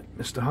 That's that.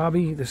 Mr.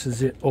 Hobby. This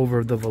is it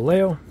over the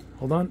Vallejo.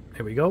 Hold on.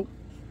 Here we go.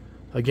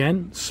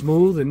 Again,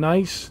 smooth and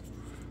nice.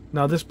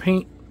 Now this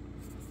paint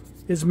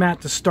is matte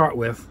to start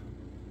with,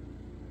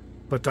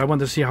 but I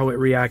wanted to see how it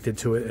reacted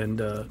to it, and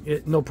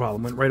it no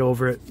problem. Went right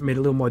over it. Made it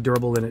a little more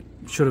durable than it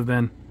should have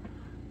been.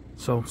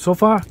 So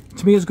far,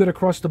 Tamiya is good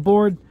across the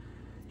board.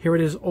 Here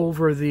it is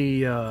over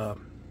the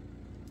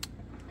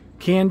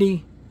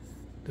candy.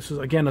 This is,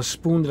 again, a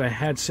spoon that I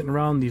had sitting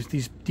around.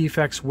 These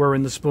defects were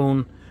in the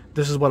spoon.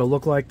 This is what it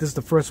looked like. This is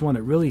the first one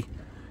that really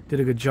did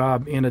a good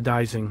job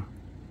anodizing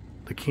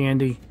the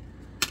candy.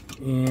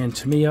 And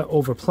Tamiya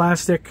over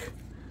plastic.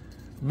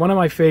 One of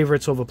my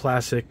favorites over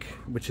plastic,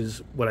 which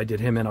is what I did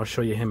him in. I'll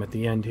show you him at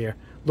the end here.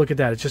 Look at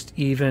that. It's just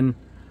even.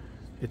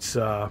 It's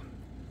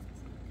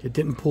it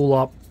didn't pull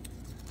up.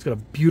 It's got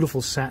a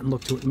beautiful satin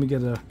look to it. Let me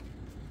get a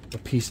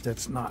piece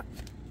that's not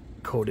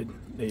coated.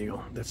 There you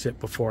go. That's it,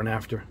 before and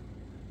after.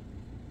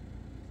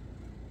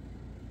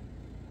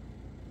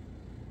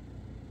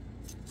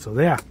 So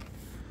there.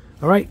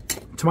 All right.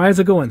 Tamiya's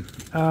a good one.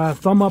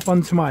 Thumb up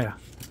on Tamiya.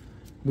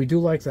 We do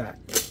like that.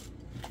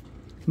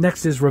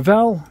 Next is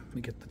Revell. Let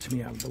me get the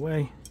Tamiya out of the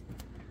way.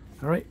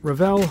 All right,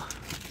 Revell.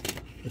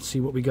 Let's see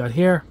what we got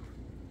here.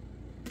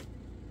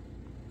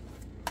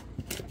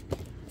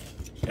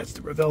 That's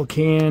the Revell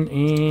can,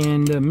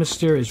 and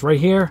Mr. is right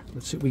here.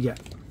 Let's see what we get.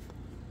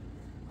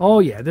 Oh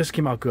yeah, this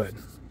came out good.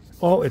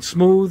 Oh, it's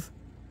smooth.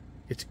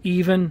 It's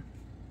even.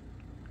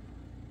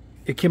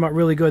 It came out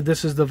really good.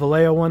 This is the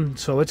Vallejo one,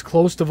 so it's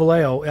close to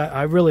Vallejo.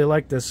 I really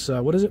like this.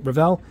 What is it?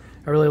 Revell?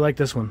 I really like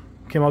this one.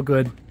 Came out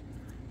good.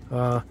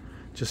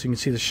 Just so you can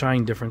see the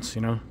shine difference,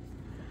 you know.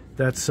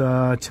 That's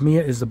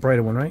Tamiya is the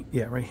brighter one, right?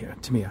 Yeah, right here.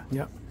 Tamiya.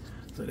 Yep.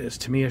 So it is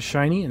Tamiya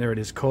shiny, and there it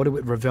is, coated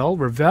with Revell.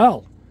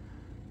 Revell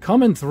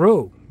coming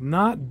through.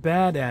 Not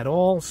bad at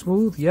all.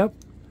 Smooth. Yep.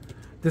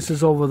 This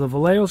is over the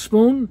Vallejo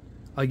spoon.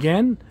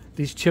 Again,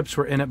 these chips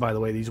were in it, by the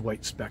way, these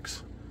white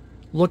specks.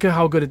 Look at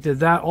how good it did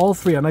that. All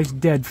three are nice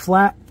dead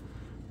flat.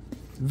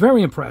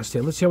 Very impressed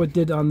here. Let's see how it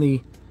did on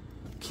the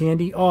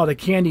candy. Oh, the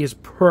candy is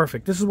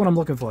perfect. This is what I'm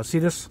looking for. See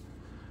this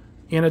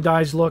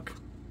anodized look?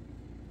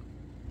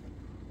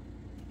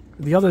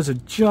 The others are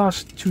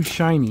just too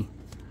shiny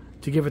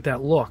to give it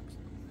that look.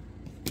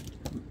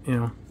 You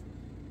know.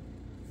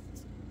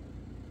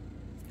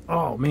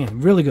 Oh,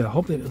 man. Really good. I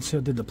hope let's see how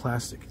it did the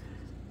plastic.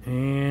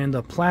 And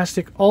the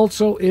plastic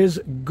also is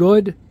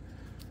good.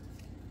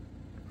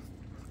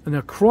 An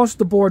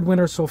across-the-board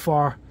winner so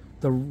far,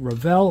 the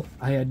Revell.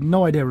 I had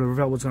no idea the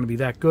Revell was going to be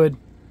that good.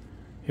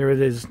 Here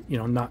it is, you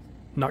know,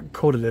 not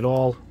coated at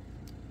all.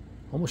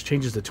 Almost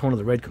changes the tone of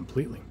the red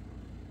completely.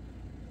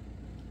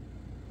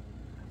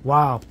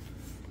 Wow.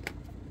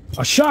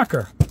 A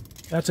shocker.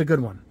 That's a good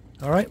one.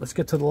 All right, let's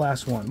get to the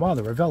last one. Wow,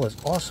 the Revell is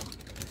awesome.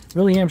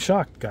 Really am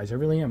shocked, guys. I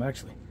really am,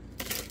 actually.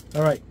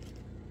 All right.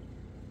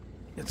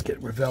 Let's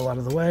get Revell out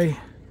of the way.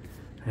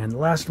 And the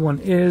last one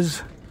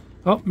is,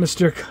 oh,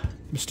 Mr.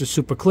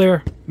 Super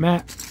Clear,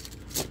 Matt.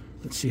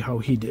 Let's see how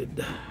he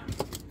did.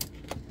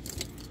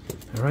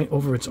 All right,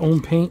 over its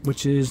own paint,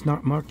 which is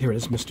not marked. Here it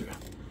is, Mr.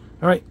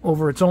 All right,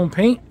 over its own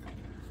paint.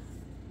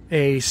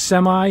 A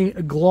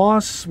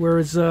semi-gloss,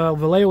 whereas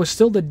Vallejo is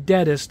still the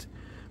deadest.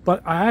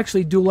 But I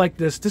actually do like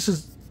this. This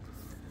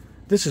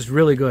is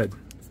really good.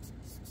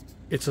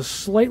 It's a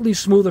slightly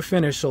smoother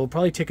finish, so it'll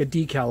probably take a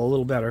decal a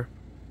little better.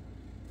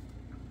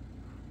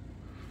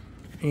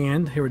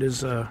 And here it is.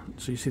 So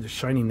you see the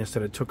shininess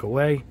that it took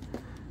away.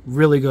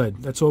 Really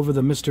good. That's over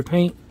the Mr.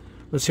 Paint.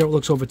 Let's see how it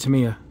looks over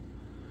Tamiya.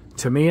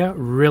 Tamiya,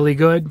 really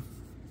good.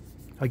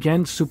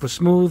 Again, super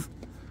smooth.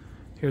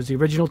 Here's the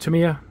original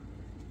Tamiya.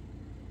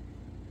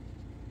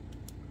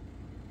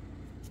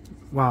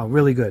 Wow,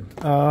 really good.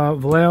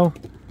 Vallejo.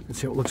 Let's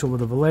see how it looks over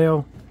the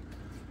Vallejo.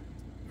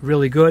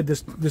 Really good.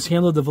 This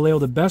handled the Vallejo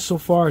the best so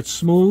far. It's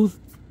smooth.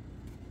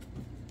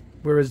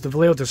 Whereas the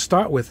Vallejo to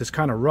start with is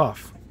kind of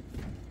rough.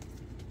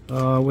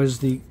 Here's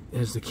the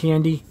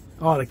candy.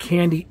 Oh, the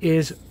candy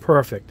is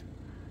perfect.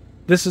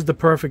 This is the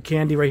perfect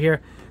candy right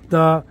here.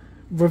 The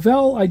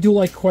Revell I do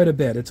like quite a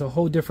bit. It's a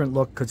whole different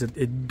look because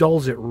it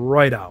dulls it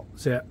right out.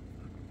 See it?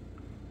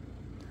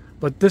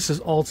 But this is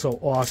also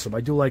awesome.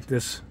 I do like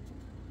this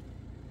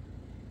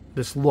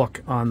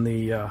look on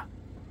the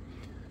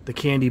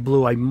candy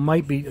blue. I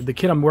might be the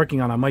kit I'm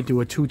working on. I might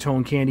do a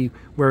two-tone candy,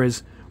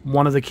 whereas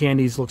one of the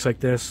candies looks like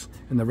this,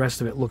 and the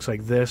rest of it looks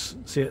like this.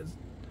 See it?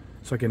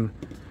 So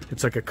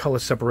it's like a color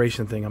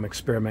separation thing I'm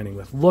experimenting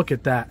with. Look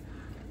at that.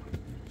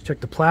 Check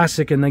the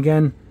plastic, and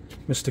again,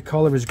 Mr.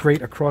 Color is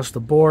great across the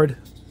board,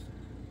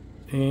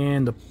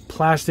 and the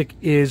plastic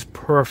is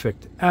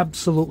perfect,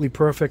 absolutely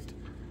perfect.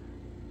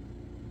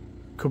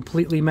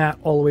 Completely matte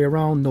all the way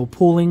around, no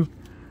pooling,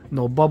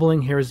 no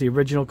bubbling. Here's the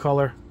original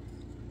color.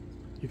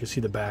 You can see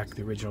the back,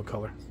 the original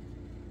color.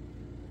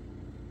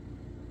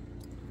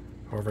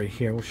 Or right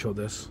here, we'll show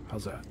this.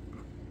 How's that?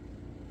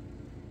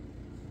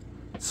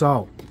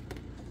 So,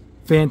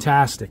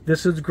 fantastic.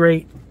 This is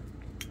great.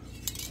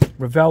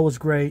 Revell was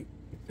great,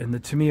 and the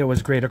Tamiya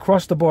was great.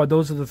 Across the board,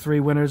 those are the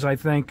three winners, I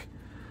think.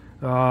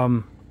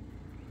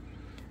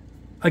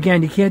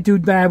 Again, you can't do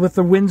bad with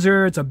the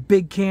Windsor. It's a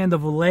big can. The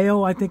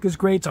Vallejo, I think, is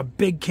great. It's a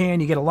big can.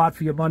 You get a lot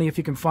for your money if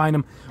you can find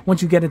them.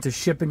 Once you get into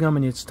shipping them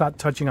and you start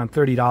touching on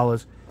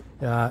 $30,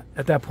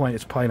 at that point,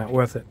 it's probably not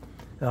worth it.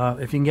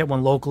 If you can get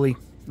one locally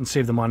and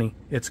save the money,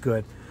 it's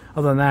good.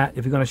 Other than that,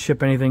 if you're going to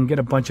ship anything, get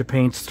a bunch of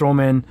paints, throw them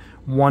in.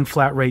 One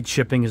flat rate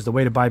shipping is the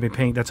way to buy my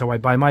paint. That's how I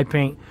buy my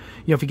paint.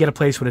 You know, if you get a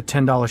place with a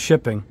 $10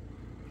 shipping,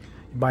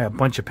 you buy a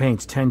bunch of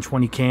paints, 10,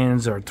 20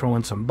 cans, or throw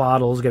in some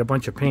bottles, get a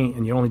bunch of paint,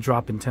 and you're only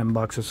dropping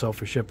 $10 or so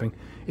for shipping.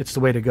 It's the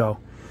way to go.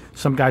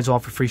 Some guys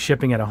offer free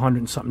shipping at 100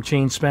 and something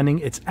change spending.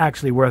 It's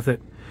actually worth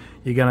it.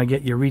 You're going to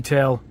get your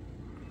retail,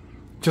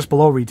 just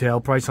below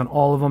retail price on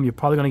all of them. You're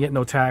probably going to get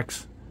no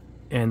tax,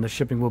 and the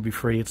shipping will be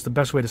free. It's the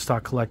best way to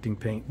start collecting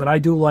paint. But I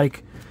do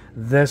like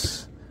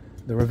this,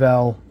 the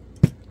Revell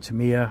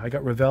Tamiya. I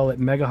got Revell at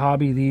Mega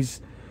Hobby.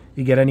 These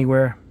you get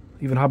anywhere.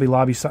 Even Hobby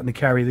Lobby's starting to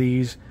carry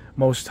these.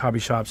 Most hobby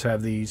shops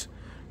have these.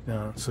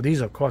 So these,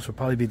 of course, will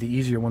probably be the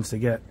easier ones to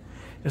get.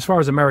 As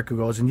far as America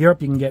goes, in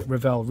Europe you can get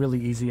Revell really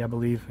easy, I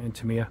believe, and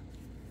Tamiya.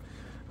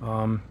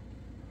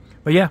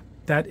 But yeah,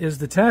 that is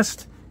the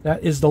test.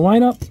 That is the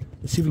lineup.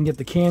 Let's see if we can get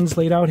the cans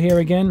laid out here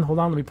again. Hold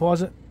on, let me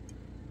pause it.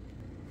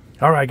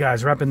 All right,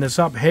 guys, wrapping this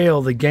up.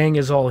 Hail, the gang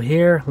is all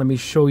here. Let me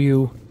show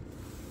you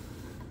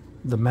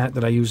the mat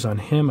that I used on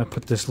him. I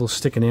put this little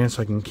stick in there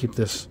so I can keep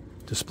this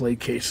display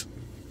case,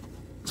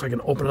 so I can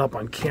open it up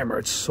on camera.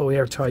 It's so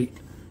airtight.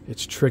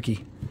 It's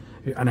tricky.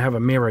 And I have a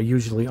mirror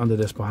usually under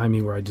this behind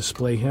me where I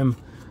display him.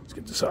 Let's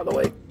get this out of the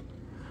way.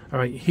 All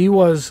right, he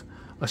was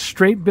a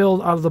straight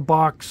build out of the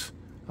box,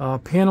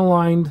 panel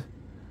lined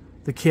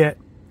the kit,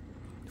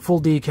 full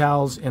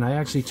decals, and I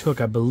actually took,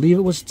 I believe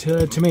it was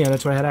to me,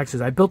 that's why I had access.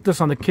 I built this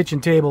on the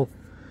kitchen table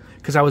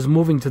because I was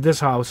moving to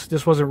this house.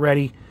 This wasn't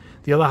ready.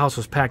 The other house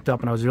was packed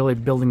up, and I was really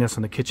building this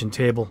on the kitchen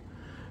table.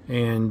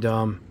 And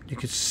you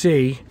could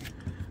see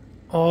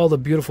all the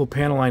beautiful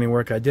panel lining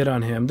work I did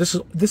on him. This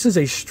is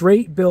a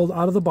straight build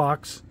out of the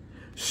box.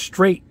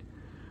 Straight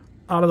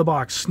out of the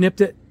box. Snipped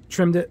it,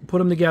 trimmed it, put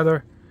them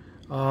together,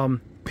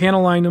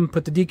 panel lined them,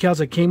 put the decals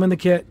that came in the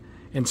kit,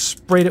 and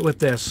sprayed it with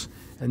this.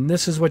 And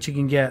this is what you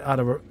can get out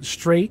of a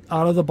straight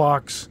out of the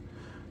box.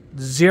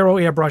 Zero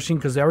airbrushing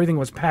because everything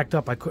was packed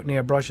up. I couldn't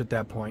airbrush at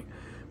that point.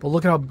 But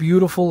look at how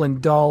beautiful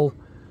and dull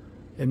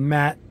and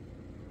matte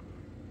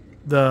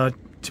the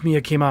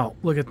Tamiya came out.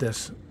 Look at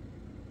this.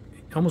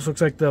 It almost looks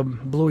like the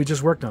blue he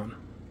just worked on.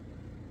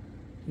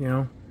 You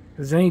know, if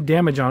there's any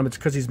damage on him, it's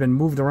because he's been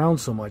moved around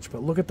so much.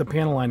 But look at the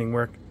panel lining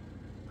work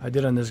I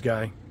did on this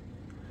guy.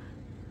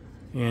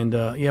 And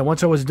yeah,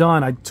 once I was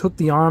done, I took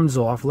the arms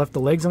off, left the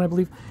legs on, I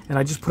believe, and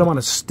I just put them on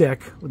a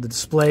stick with the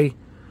display,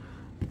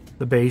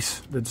 the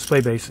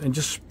display base, and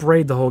just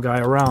sprayed the whole guy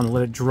around and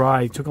let it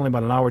dry. It took only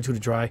about an hour or two to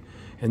dry,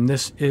 and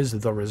this is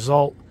the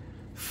result.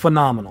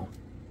 Phenomenal.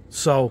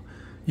 So,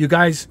 you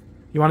guys,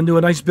 you want to do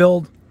a nice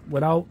build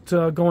without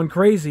going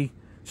crazy?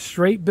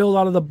 Straight build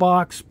out of the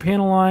box,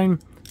 panel line,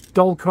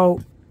 dull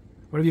coat,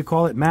 whatever you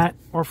call it, matte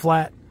or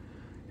flat,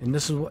 and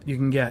this is what you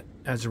can get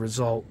as a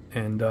result.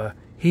 And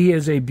he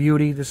is a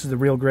beauty. This is the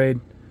real grade.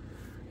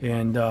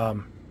 And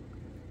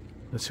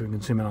let's see if we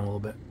can zoom in on a little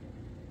bit.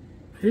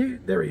 Hey,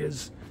 there he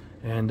is.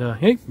 And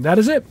hey, that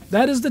is it.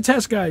 That is the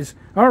test, guys.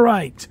 All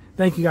right.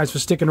 Thank you guys for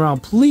sticking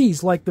around.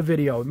 Please like the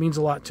video. It means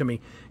a lot to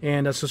me.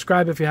 And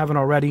subscribe if you haven't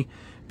already,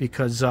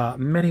 because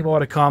many more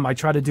to come. I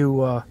try to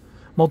do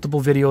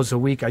multiple videos a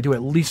week. I do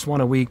at least one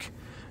a week.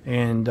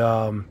 And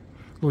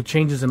little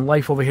changes in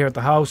life over here at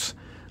the house.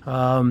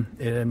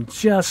 And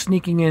just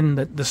sneaking in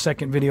the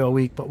second video a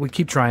week, but we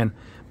keep trying.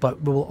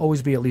 But we will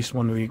always be at least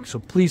one a week. So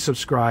please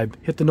subscribe,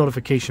 hit the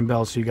notification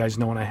bell so you guys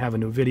know when I have a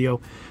new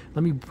video.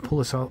 Let me pull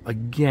this out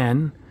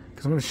again,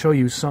 because I'm going to show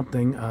you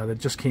something that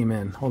just came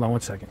in. Hold on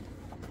one second.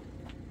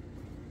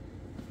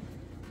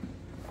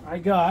 I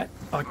got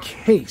a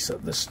case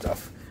of this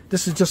stuff.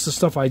 This is just the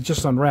stuff I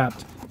just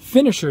unwrapped.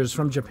 Finishers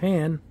from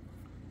Japan.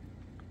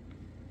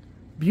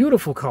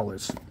 Beautiful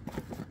colors.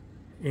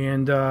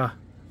 And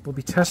we'll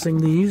be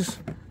testing these.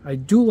 I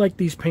do like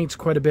these paints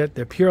quite a bit.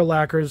 They're pure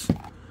lacquers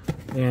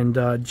and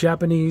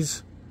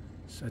Japanese.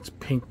 So that's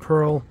pink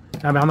pearl.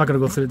 I mean, I'm not going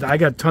to go through it. I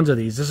got tons of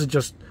these. This is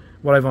just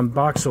what I've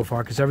unboxed so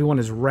far because everyone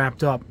is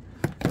wrapped up.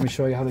 Let me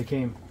show you how they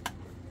came.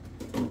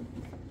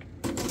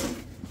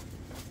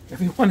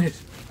 Everyone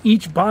is,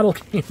 each bottle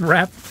came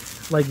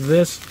wrapped like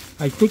this.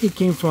 I think it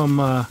came from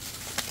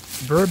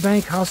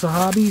Burbank House of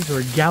Hobbies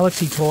or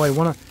Galaxy Toy.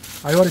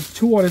 I ordered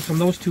 2 orders from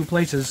those 2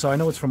 places, so I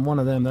know it's from one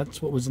of them.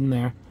 That's what was in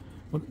there.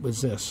 What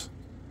was this?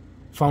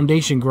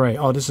 Foundation gray.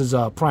 Oh, this is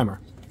primer.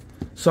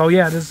 So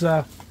yeah, there's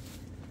a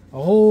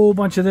whole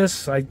bunch of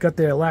this. I got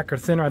the lacquer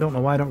thinner. I don't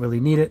know why. I don't really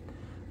need it,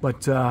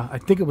 but I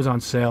think it was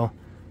on sale.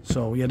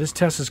 So yeah, this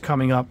test is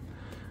coming up,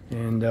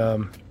 and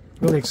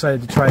really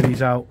excited to try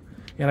these out.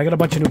 And I got a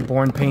bunch of new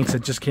Born paints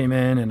that just came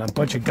in, and a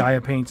bunch of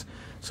Gaia paints.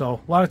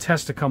 So a lot of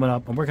tests are coming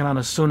up. I'm working on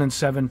a Sunin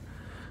 7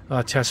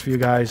 test for you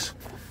guys,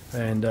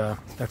 and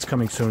that's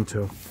coming soon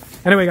too.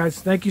 Anyway, guys,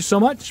 thank you so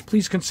much.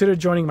 Please consider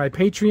joining my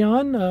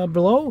Patreon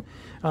below.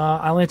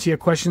 I'll answer your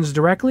questions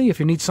directly. If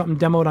you need something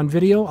demoed on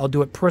video, I'll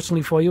do it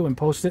personally for you and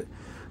post it,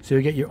 so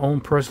you get your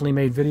own personally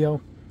made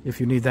video if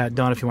you need that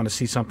done, if you want to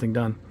see something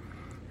done.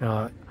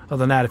 Other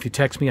than that, if you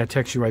text me, I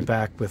text you right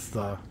back with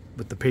the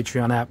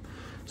Patreon app.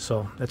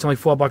 So that's only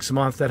 $4 a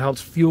month. That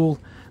helps fuel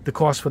the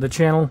cost for the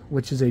channel,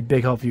 which is a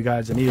big help for you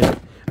guys. I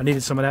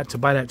needed some of that to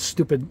buy that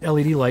stupid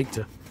LED light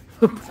to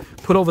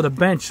put over the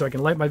bench so I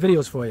can light my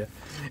videos for you.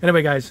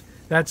 Anyway, guys,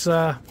 that's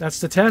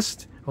the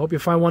test. I hope you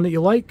find one that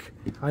you like.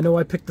 I know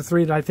I picked the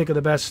 3 that I think are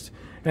the best.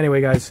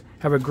 Anyway, guys,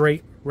 have a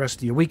great rest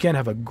of your weekend.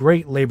 Have a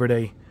great Labor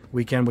Day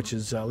weekend, which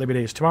is Labor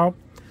Day is tomorrow.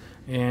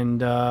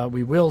 And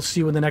we will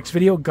see you in the next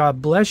video.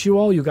 God bless you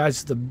all. You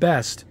guys are the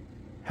best.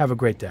 Have a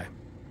great day.